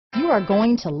are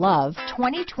going to love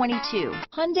 2022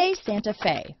 Hyundai Santa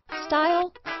Fe.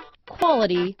 Style,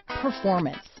 quality,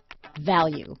 performance,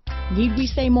 value. Need we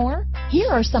say more? Here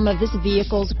are some of this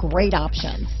vehicle's great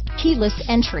options: keyless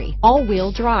entry,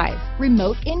 all-wheel drive,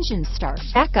 remote engine start,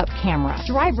 backup camera,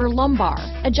 driver lumbar,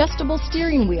 adjustable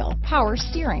steering wheel, power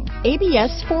steering,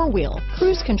 ABS four-wheel,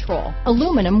 cruise control,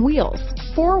 aluminum wheels,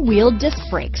 four-wheel disc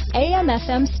brakes,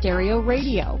 AM/FM stereo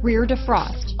radio, rear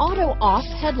defrost, auto-off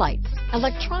headlights,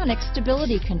 electronic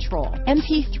stability control,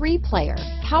 MP3 player,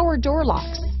 power door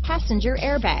locks, passenger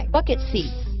airbag, bucket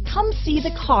seats. Come see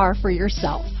the car for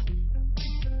yourself.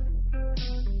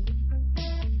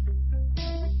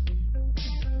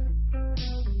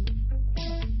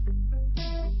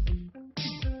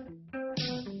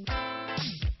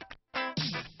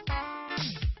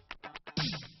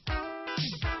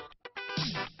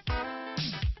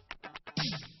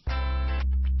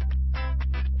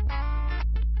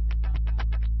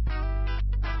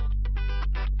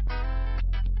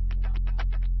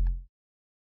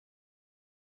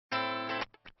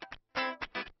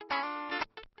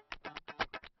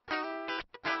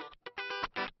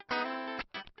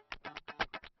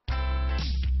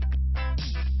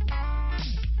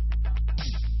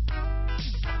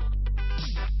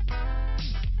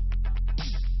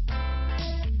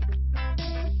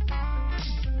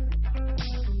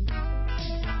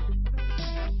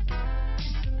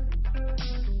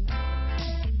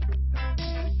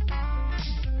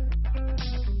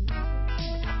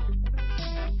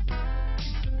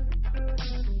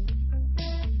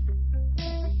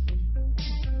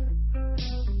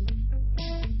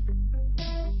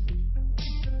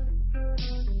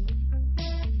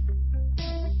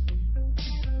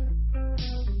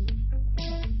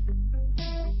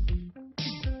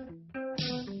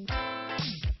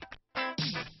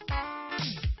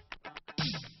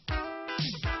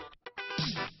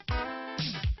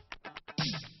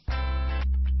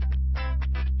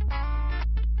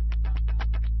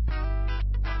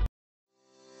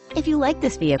 If you like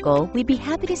this vehicle, we'd be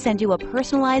happy to send you a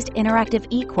personalized interactive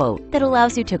e-quote that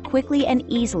allows you to quickly and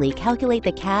easily calculate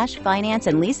the cash, finance,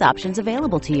 and lease options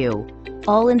available to you.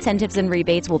 All incentives and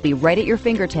rebates will be right at your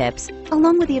fingertips,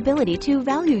 along with the ability to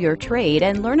value your trade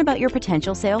and learn about your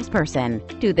potential salesperson.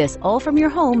 Do this all from your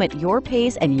home at your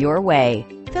pace and your way.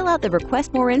 Fill out the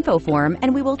Request More Info form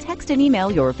and we will text and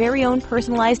email your very own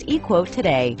personalized e-quote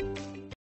today.